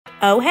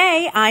Oh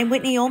hey, I'm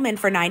Whitney Ullman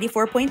for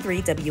 94.3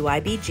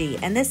 WIBG,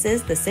 and this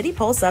is the City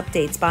Pulse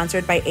Update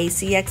sponsored by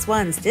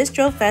ACX1's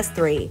Distro Fest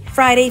 3.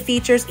 Friday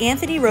features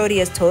Anthony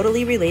Rodia's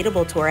Totally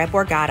Relatable tour at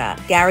Borgata,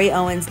 Gary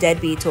Owen's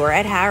DeadBeat tour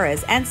at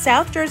Harrah's, and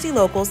South Jersey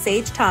local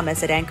Sage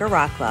Thomas at Anchor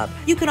Rock Club.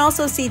 You can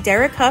also see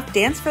Derek Hough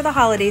dance for the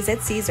holidays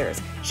at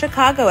Caesars,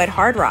 Chicago at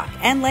Hard Rock,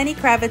 and Lenny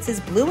Kravitz's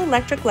Blue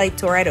Electric Light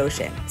tour at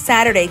Ocean.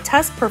 Saturday,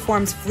 Tusk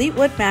performs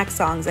Fleetwood Mac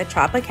songs at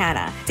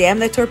Tropicana. Damn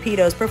the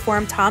Torpedoes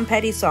perform Tom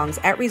Petty songs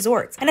at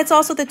Resorts. And it's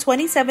also the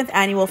 27th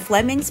Annual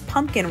Flemings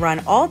Pumpkin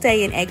Run all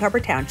day in Egg Harbor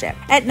Township.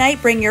 At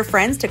night, bring your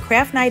friends to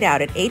Craft Night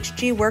Out at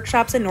HG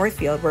Workshops in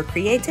Northfield, where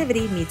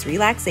creativity meets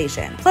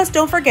relaxation. Plus,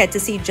 don't forget to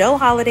see Joe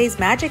Holliday's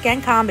Magic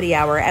and Comedy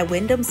Hour at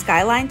Wyndham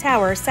Skyline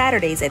Tower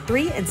Saturdays at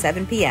 3 and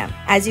 7 p.m.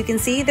 As you can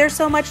see, there's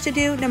so much to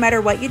do. No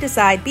matter what you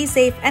decide, be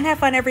safe and have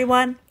fun,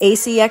 everyone.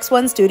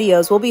 ACX1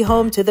 Studios will be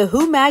home to the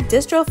Hough Mag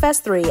Distro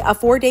Fest 3, a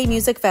 4-day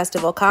music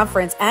festival,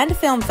 conference, and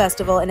film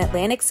festival in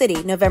Atlantic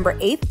City, November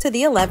 8th to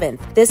the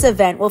 11th. This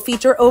event will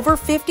feature over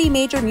 50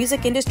 major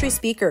music industry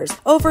speakers,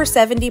 over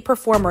 70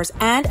 performers,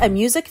 and a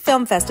music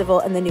film festival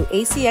in the new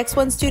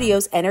ACX1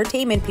 Studios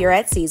Entertainment Pier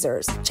at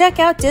Caesars. Check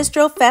out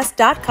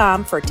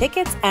distrofest.com for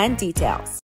tickets and details.